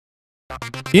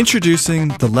Introducing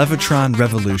the Levitron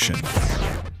Revolution.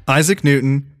 Isaac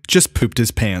Newton just pooped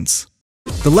his pants.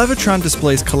 The Levitron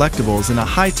displays collectibles in a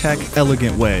high-tech,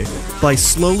 elegant way by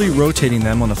slowly rotating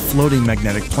them on a floating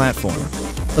magnetic platform.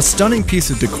 A stunning piece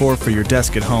of decor for your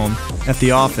desk at home, at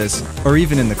the office, or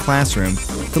even in the classroom,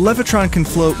 the Levitron can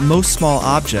float most small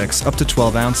objects up to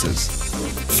 12 ounces.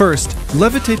 First,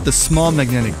 levitate the small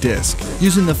magnetic disc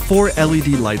using the 4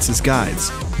 LED lights as guides.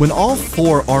 When all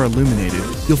 4 are illuminated,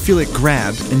 you'll feel it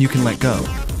grabbed and you can let go.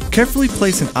 Carefully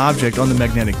place an object on the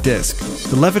magnetic disc.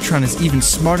 The Levitron is even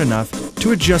smart enough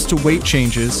to adjust to weight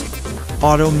changes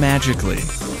auto-magically.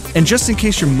 And just in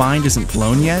case your mind isn't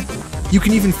blown yet, you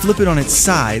can even flip it on its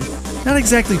side. Not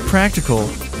exactly practical,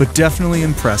 but definitely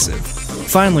impressive.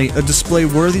 Finally, a display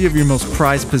worthy of your most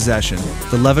prized possession,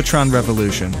 the Levitron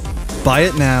Revolution. Buy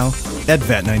it now at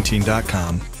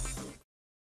vet19.com.